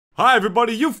Hi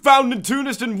everybody, you found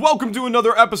Nintoonist and welcome to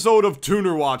another episode of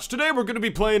Toonerwatch. Today we're going to be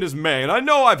playing as Mei, and I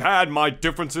know I've had my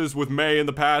differences with Mei in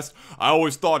the past. I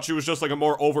always thought she was just like a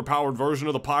more overpowered version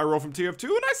of the Pyro from TF2,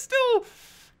 and I still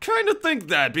kind of think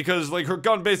that, because like her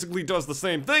gun basically does the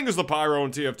same thing as the Pyro in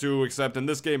TF2, except in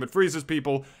this game it freezes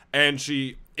people, and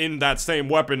she, in that same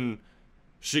weapon,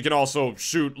 she can also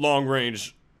shoot long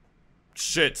range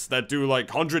shits that do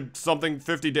like 100 something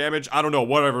 50 damage. I don't know,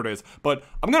 whatever it is, but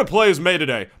I'm gonna play as Mei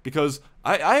today because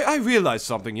I realized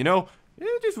something, you know.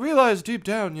 I just realized deep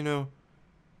down, you know,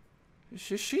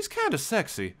 she's kind of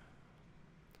sexy.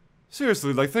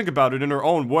 Seriously, like, think about it in her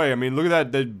own way. I mean, look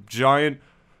at that giant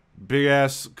big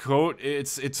ass coat.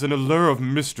 It's an allure of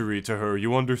mystery to her,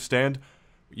 you understand?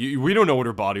 We don't know what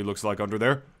her body looks like under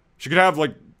there. She could have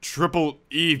like triple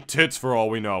E tits for all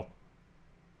we know.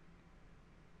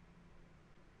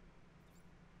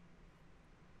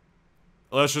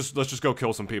 Let's just go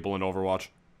kill some people in Overwatch.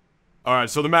 Alright,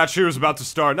 so the match here is about to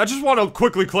start, and I just want to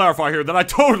quickly clarify here that I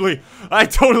totally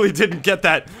didn't get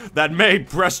that Mei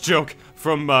breast joke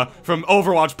from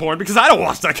Overwatch porn, because I don't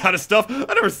watch that kind of stuff. I've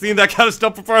never seen that kind of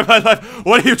stuff before in my life.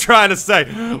 What are you trying to say?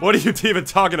 What are you even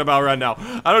talking about right now?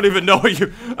 I don't even know what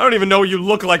you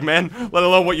look like, man, let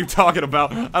alone what you talking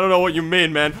about. I don't know what you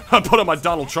mean, man. I put on my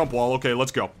Donald Trump wall. Okay,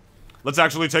 let's go. Let's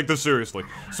actually take this seriously.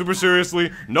 Super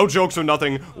seriously, no jokes or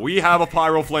nothing. We have a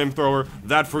pyro flamethrower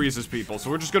that freezes people.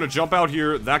 So we're just gonna jump out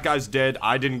here. That guy's dead.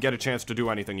 I didn't get a chance to do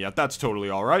anything yet. That's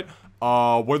totally alright.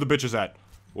 Where the bitches at?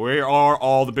 Where are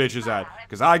all the bitches at?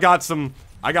 Because I got some,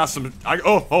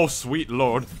 oh, sweet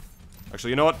lord.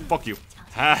 Actually, you know what? Fuck you.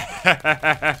 I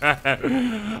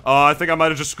think I might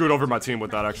have just screwed over my team with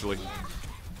that, actually.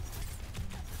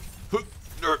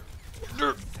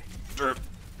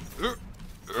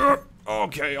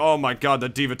 Okay, oh my god,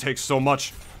 that diva takes so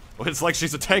much. It's like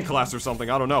she's a tank class or something,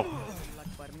 I don't know.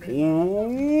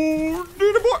 Ooh,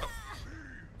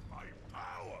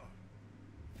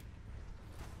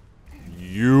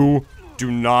 you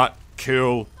do not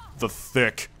kill the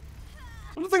thick.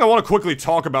 Another thing I want to quickly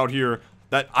talk about here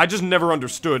that I just never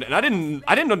understood, and I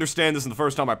didn't understand this in the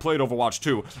first time I played Overwatch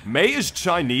 2. Mei is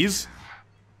Chinese.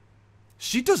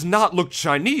 She does not look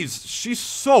Chinese. She's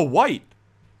so white.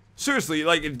 Seriously,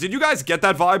 like, did you guys get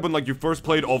that vibe when, like, you first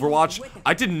played Overwatch?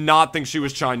 I did not think she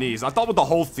was Chinese. I thought with the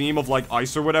whole theme of, like,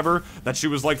 ice or whatever, that she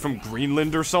was, like, from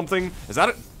Greenland or something. Is that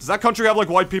it? Does that country have, like,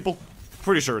 white people?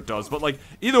 Pretty sure it does, but, like,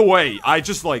 either way, I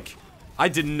just, like, I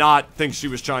did not think she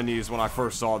was Chinese when I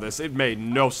first saw this. It made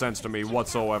no sense to me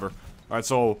whatsoever. Alright,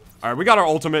 so, alright, we got our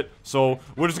ultimate, so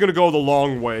we're just gonna go the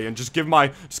long way and just give my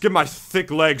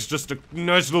thick legs just a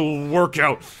nice little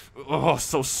workout. Oh,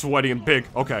 so sweaty and big.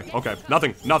 Okay,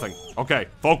 nothing. Okay,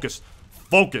 focus.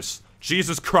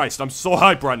 Jesus Christ, I'm so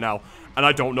hyped right now, and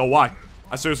I don't know why.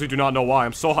 I seriously do not know why.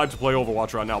 I'm so hyped to play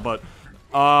Overwatch right now, but,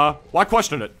 why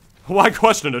question it? Why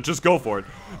question it? Just go for it.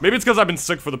 Maybe it's because I've been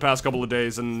sick for the past couple of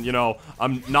days, and, you know,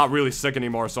 I'm not really sick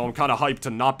anymore, so I'm kind of hyped to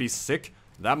not be sick.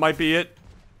 That might be it.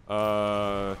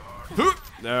 Alright,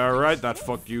 that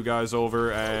fucked you guys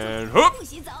over, and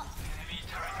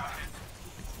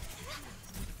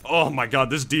oh my god,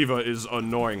 this diva is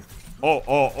annoying.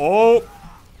 Oh.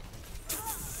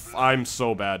 I'm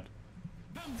so bad.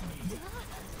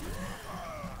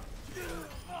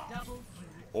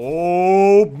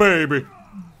 Oh, baby.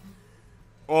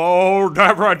 Oh,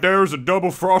 that right there is a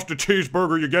double frosted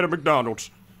cheeseburger you get at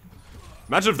McDonald's.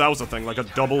 Imagine if that was a thing, like a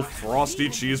double frosty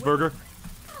cheeseburger.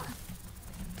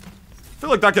 I feel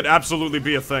like that could absolutely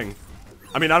be a thing.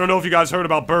 I mean, I don't know if you guys heard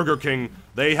about Burger King.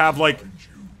 They have, like,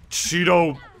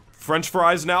 Cheeto French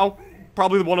fries now.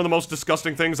 Probably one of the most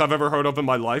disgusting things I've ever heard of in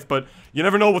my life, but you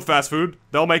never know with fast food.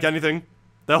 They'll make anything.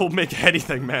 They'll make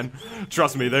anything, man.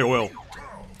 Trust me, they will.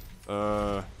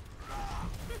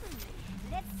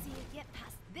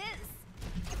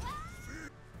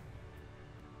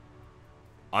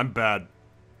 I'm bad.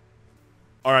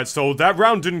 Alright, so that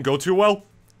round didn't go too well.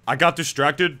 I got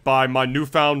distracted by my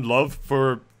newfound love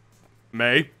for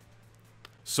Mei.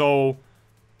 So,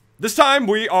 this time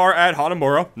we are at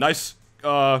Hanamura. Nice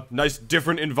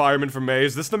different environment for Mei.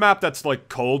 Is this the map that's, like,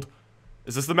 cold?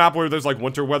 Is this the map where there's, like,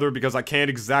 winter weather? Because I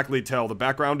can't exactly tell. The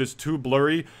background is too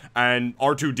blurry, and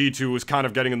R2-D2 is kind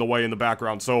of getting in the way in the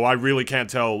background, so I really can't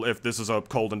tell if this is a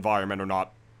cold environment or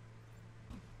not.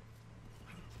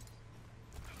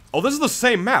 Oh, this is the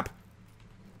same map.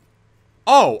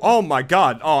 Oh my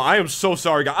god. Oh, I am so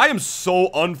sorry, guys. I am so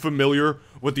unfamiliar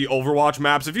with the Overwatch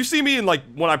maps. If you see me in, like,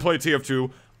 when I play TF2,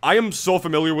 I am so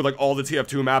familiar with, like, all the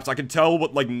TF2 maps. I can tell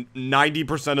what, like,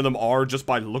 90% of them are just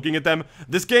by looking at them.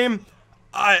 This game,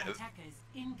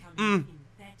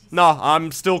 nah,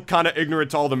 I'm still kind of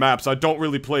ignorant to all the maps. I don't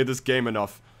really play this game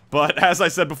enough. But as I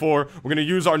said before, we're gonna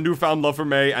use our newfound love for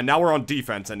Mei, and now we're on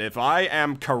defense. And if I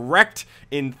am correct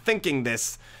in thinking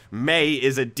this, Mei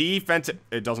is a defensive...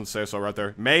 It doesn't say so right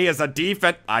there. Mei is a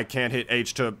defense... I can't hit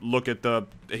H to look at the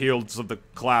heals of the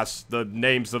class, the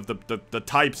names of the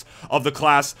types of the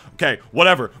class. Okay,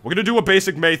 whatever. We're gonna do a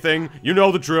basic Mei thing. You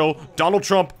know the drill. Donald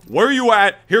Trump, where are you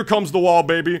at? Here comes the wall,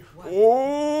 baby.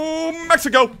 Oh,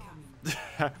 Mexico!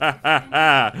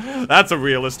 That's a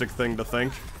realistic thing to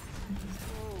think.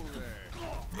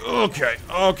 Okay,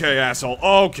 asshole.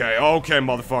 Okay,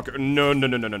 motherfucker.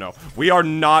 No. We are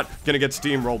not gonna get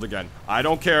steamrolled again. I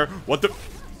don't care what the...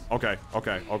 Okay,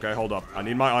 hold up. I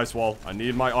need my ice wall.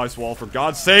 For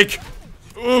God's sake.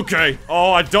 Okay.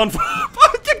 Oh, I done...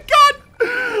 Oh, God!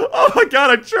 Oh, my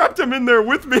God, I trapped him in there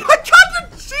with me. I got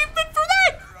an achievement for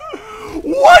that!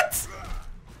 What?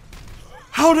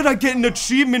 How did I get an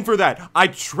achievement for that? I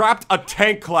trapped a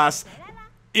tank class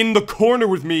in the corner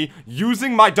with me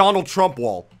using my Donald Trump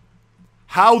wall.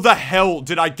 How the hell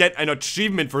did I get an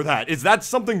achievement for that? Is that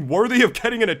something worthy of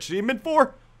getting an achievement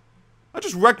for? I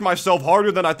just wrecked myself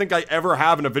harder than I think I ever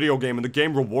have in a video game, and the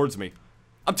game rewards me.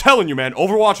 I'm telling you, man,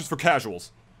 Overwatch is for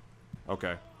casuals.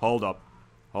 Okay, hold up.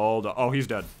 Oh, he's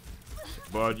dead.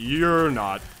 But you're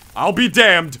not. I'll be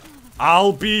damned.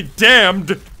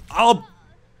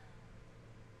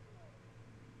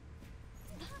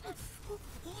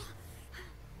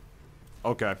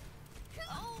 Okay.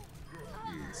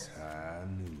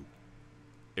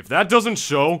 If that doesn't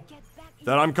show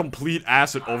that I'm complete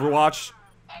ass at Overwatch,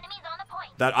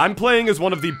 that I'm playing as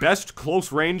one of the best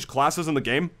close-range classes in the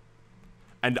game,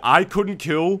 and I couldn't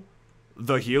kill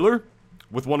the healer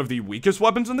with one of the weakest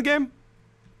weapons in the game,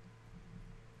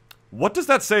 what does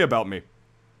that say about me?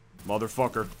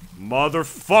 Motherfucker.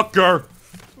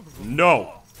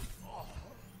 No.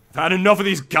 I've had enough of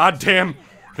these goddamn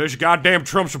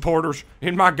Trump supporters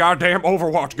in my goddamn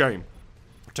Overwatch game.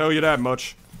 I'll tell you that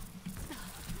much.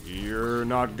 You're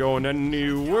not going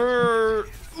anywhere.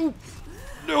 Ooh.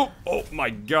 No. Oh my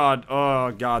God.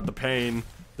 Oh God, the pain.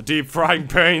 The deep frying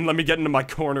pain. Let me get into my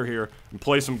corner here and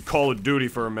play some Call of Duty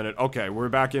for a minute. Okay, we're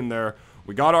back in there.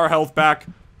 We got our health back.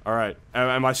 Alright.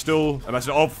 Am I still...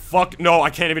 Oh, fuck. No,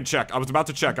 I can't even check. I was about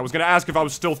to check. I was gonna ask if I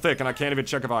was still thick, and I can't even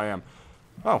check if I am.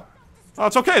 Oh. Oh,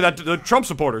 it's okay. The Trump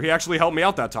supporter, he actually helped me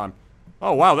out that time.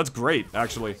 Oh, wow, that's great,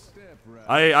 actually.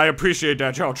 I appreciate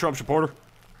that, Trump supporter.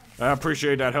 I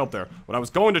appreciate that help there. What I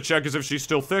was going to check is if she's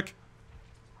still thick.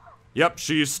 Yep,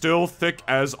 she's still thick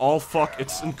as all fuck.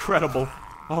 It's incredible.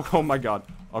 Oh my God.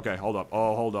 Okay, hold up.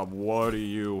 Oh, hold up. What are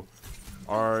you?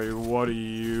 What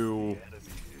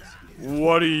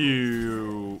are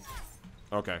you?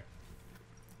 Okay.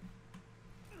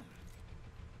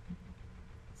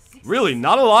 Really,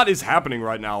 not a lot is happening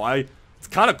right now. It's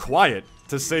kind of quiet,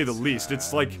 to say the least.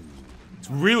 It's like, it's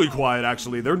really quiet,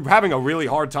 actually. They're having a really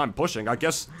hard time pushing. I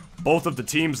guess both of the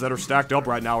teams that are stacked up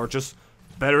right now are just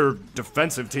better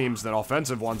defensive teams than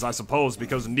offensive ones, I suppose,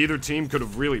 because neither team could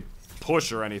have really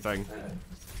pushed or anything.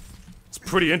 It's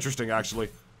pretty interesting, actually.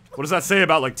 What does that say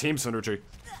about, like, team synergy?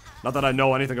 Not that I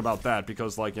know anything about that,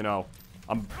 because, like, you know,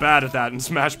 I'm bad at that in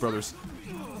Smash Brothers.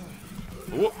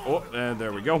 Oh, and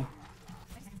there we go.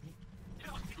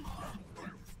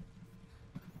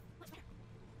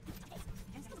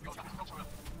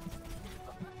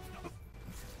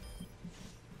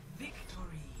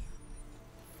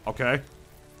 Okay.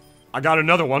 I got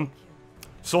another one.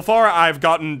 So far, I've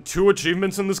gotten 2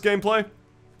 achievements in this gameplay.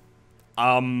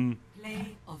 Am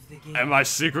I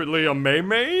secretly a Mei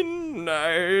main?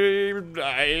 I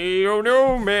don't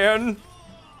know, man.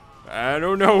 I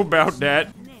don't know about that.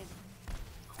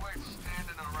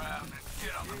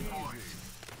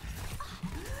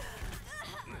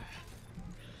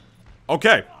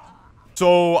 Okay.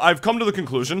 So, I've come to the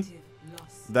conclusion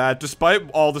that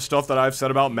despite all the stuff that I've said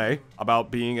about Mei,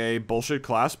 about being a bullshit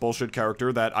class, bullshit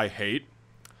character that I hate,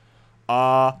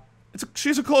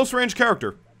 she's a close-range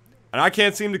character. And I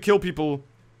can't seem to kill people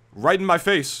right in my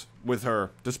face with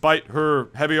her, despite her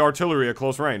heavy artillery at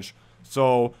close range.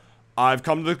 So, I've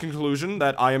come to the conclusion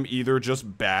that I am either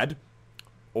just bad,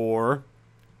 or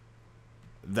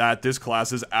that this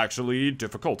class is actually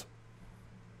difficult.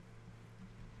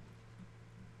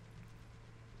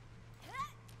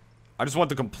 I just went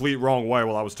the complete wrong way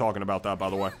while I was talking about that,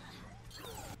 by the way.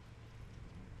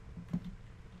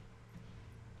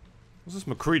 What's this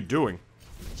McCree doing?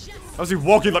 How's he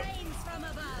walking like...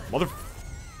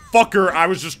 Motherfucker, I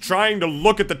was just trying to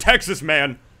look at the Texas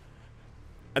man.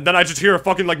 And then I just hear a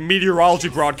fucking, like, meteorology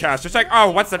broadcast. It's like,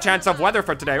 oh, what's the chance of weather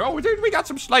for today? Oh, we got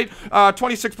some slight,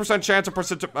 26% chance of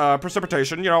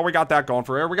precipitation. You know, we got that going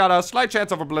for here. We got a slight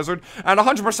chance of a blizzard. And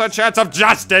 100% chance of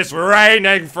justice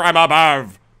raining from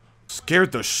above.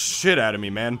 Scared the shit out of me,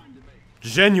 man.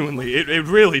 Genuinely, it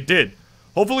really did.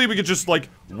 Hopefully we could just, like,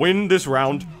 win this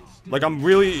round. Like, I'm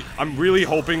really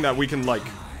hoping that we can, like...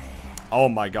 Oh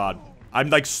my god. I'm,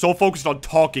 like, so focused on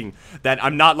talking that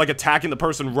I'm not, like, attacking the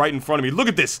person right in front of me. Look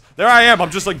at this! There I am!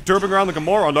 I'm just, like, derping around like a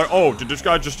moron. Like, oh, did this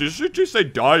guy just... Did he just say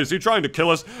die? Is he trying to kill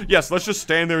us? Yes, let's just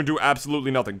stand there and do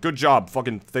absolutely nothing. Good job,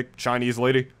 fucking thick Chinese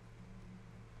lady.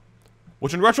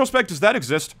 Which, in retrospect, does that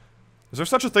exist? Is there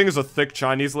such a thing as a thick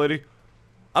Chinese lady?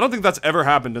 I don't think that's ever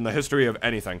happened in the history of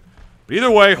anything. But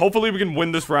either way, hopefully we can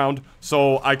win this round,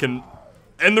 so I can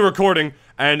end the recording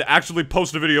and actually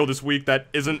post a video this week that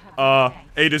isn't, A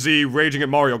to Z raging at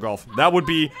Mario Golf. That would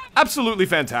be absolutely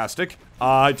fantastic.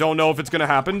 I don't know if it's gonna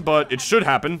happen, but it should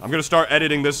happen. I'm gonna start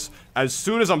editing this as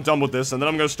soon as I'm done with this, and then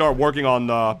I'm gonna start working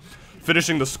on,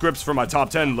 finishing the scripts for my top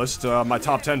 10 list, my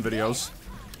top 10 videos.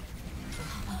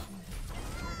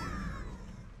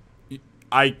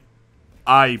 I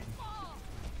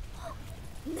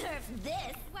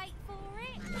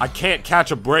can't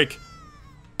catch a break.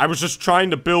 I was just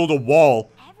trying to build a wall.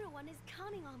 Everyone is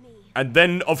counting on me. And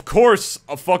then, of course,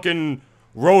 a fucking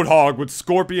Roadhog would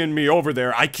scorpion me over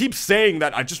there. I keep saying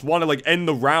that I just want to, like, end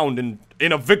the round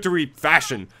in a victory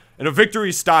fashion. In a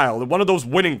victory style. One of those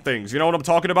winning things. You know what I'm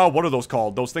talking about? What are those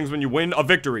called? Those things when you win? A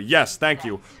victory. Yes, thank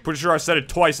you. Pretty sure I said it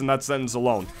twice in that sentence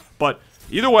alone. But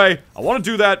either way, I want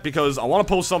to do that because I want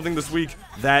to post something this week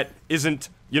that isn't,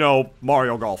 you know,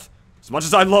 Mario Golf. As much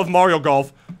as I love Mario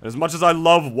Golf, and as much as I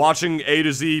love watching A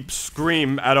to Z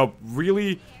scream at a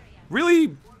really,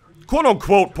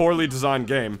 quote-unquote, poorly designed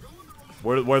game.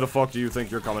 Where the fuck do you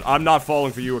think you're coming? I'm not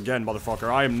falling for you again,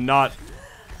 motherfucker. I am not...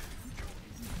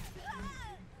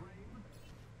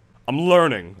 I'm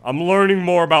learning. I'm learning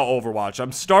more about Overwatch.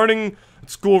 I'm starting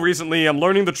at school recently. I'm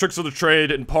learning the tricks of the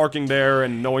trade and parking there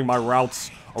and knowing my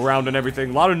routes around and everything.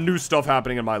 A lot of new stuff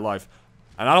happening in my life.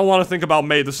 And I don't want to think about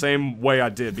Mei the same way I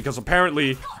did, because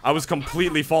apparently I was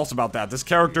completely false about that. This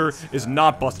character is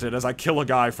not busted as I kill a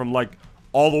guy from, like,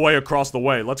 all the way across the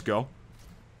way. Let's go.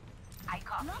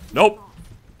 Nope.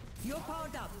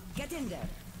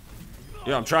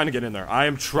 Yeah, I'm trying to get in there. I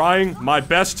am trying my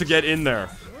best to get in there.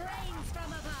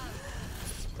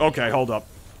 Okay, hold up.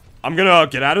 I'm gonna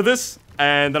get out of this,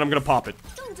 and then I'm gonna pop it.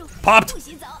 Popped!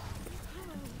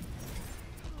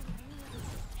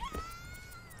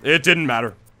 It didn't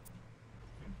matter.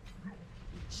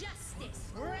 Justice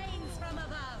reigns from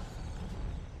above.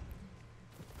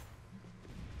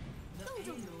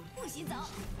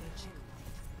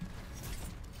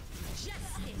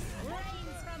 Justice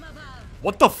reigns from above.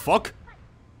 What the fuck?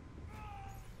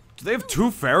 Do they have two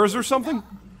Pharaohs or something?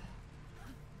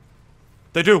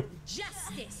 They do.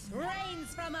 Justice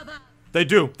reigns from above. They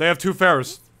do. They have two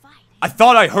Pharaohs. I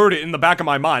thought I heard it in the back of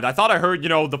my mind. I thought I heard, you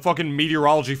know, the fucking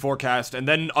meteorology forecast, and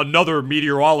then another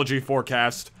meteorology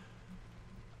forecast.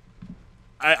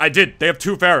 I did. They have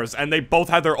two Pharaohs, and they both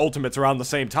had their ultimates around the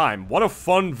same time. What a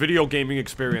fun video gaming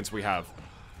experience we have.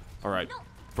 Alright.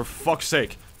 For fuck's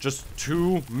sake. Just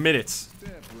 2 minutes.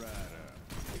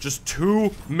 Just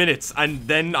 2 minutes, and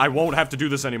then I won't have to do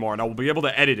this anymore, and I will be able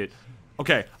to edit it.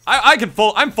 Okay,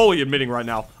 I'm fully admitting right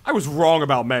now, I was wrong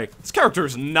about Mei. This character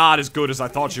is not as good as I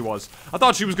thought she was. I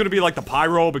thought she was gonna be like the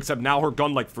Pyrobe, except now her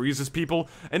gun, like, freezes people.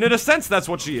 And in a sense, that's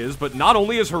what she is, but not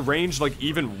only is her range, like,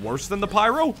 even worse than the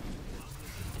Pyro,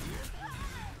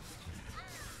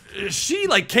 she,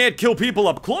 like, can't kill people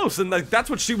up close, and, like, that's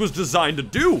what she was designed to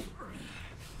do.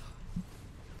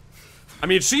 I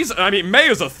mean, Mei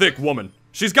is a thick woman.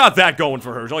 She's got that going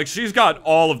for her. Like, she's got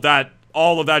all of that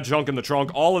junk in the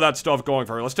trunk, all of that stuff going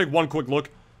for her. Let's take one quick look.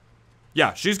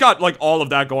 Yeah, she's got, like, all of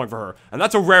that going for her. And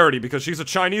that's a rarity because she's a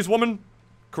Chinese woman.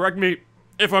 Correct me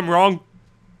if I'm wrong.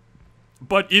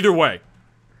 But either way,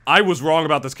 I was wrong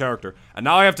about this character. And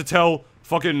now I have to tell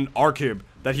fucking Arkib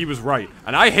that he was right.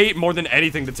 And I hate more than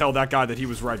anything to tell that guy that he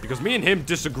was right, because me and him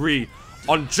disagree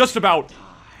on just about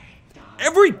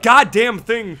every goddamn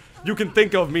thing you can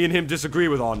think of. Me and him disagree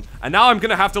with on. And now I'm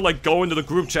gonna have to, like, go into the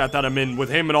group chat that I'm in with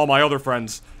him and all my other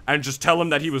friends and just tell him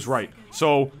that he was right.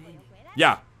 So,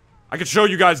 yeah. I could show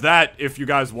you guys that if you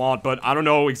guys want, but I don't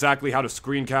know exactly how to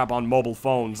screen cap on mobile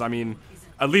phones. I mean,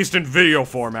 at least in video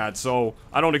format, so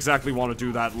I don't exactly want to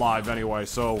do that live anyway,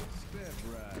 so...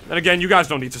 And again, you guys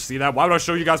don't need to see that. Why would I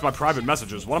show you guys my private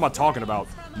messages? What am I talking about?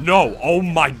 No! Oh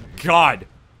my god!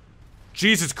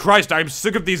 Jesus Christ, I am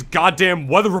sick of these goddamn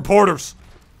weather reporters!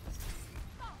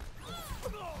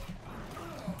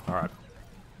 Alright.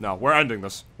 No, we're ending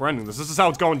this. We're ending this. This is how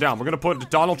it's going down. We're gonna put the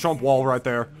Donald Trump wall right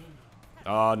there.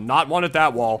 Not one at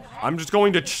that wall. I'm just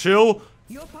going to chill.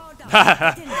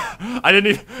 I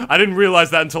didn't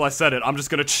realize that until I said it. I'm just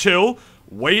gonna chill,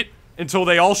 wait, until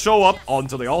they all show up,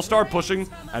 until they all start pushing,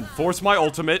 and force my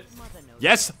ultimate.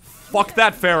 Yes, fuck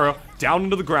that Pharah. Down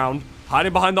into the ground,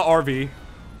 hiding behind the RV.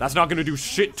 That's not gonna do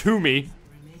shit to me.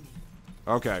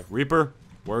 Okay, Reaper,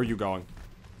 where are you going?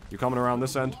 You coming around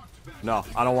this end? No,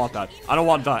 I don't want that. I don't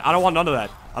want that. I don't want none of that.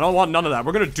 I don't want none of that.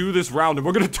 We're gonna do this round, and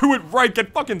we're gonna do it right.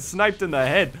 Get fucking sniped in the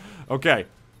head. Okay.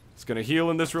 Just gonna heal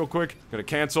in this real quick. Gonna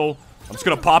cancel. I'm just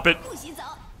gonna pop it.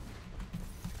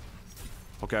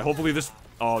 Okay, hopefully this...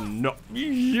 Oh, no.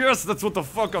 Yes, that's what the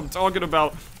fuck I'm talking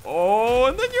about. Oh,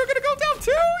 and then you're gonna go down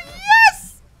too?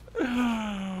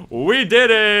 Yes! We did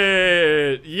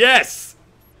it! Yes!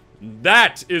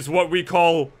 That is what we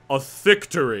call a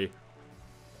victory.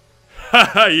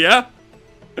 Haha, yeah?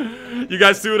 You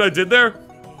guys see what I did there?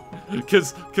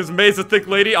 Cause May's a thick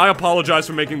lady. I apologize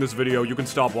for making this video. You can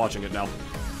stop watching it now.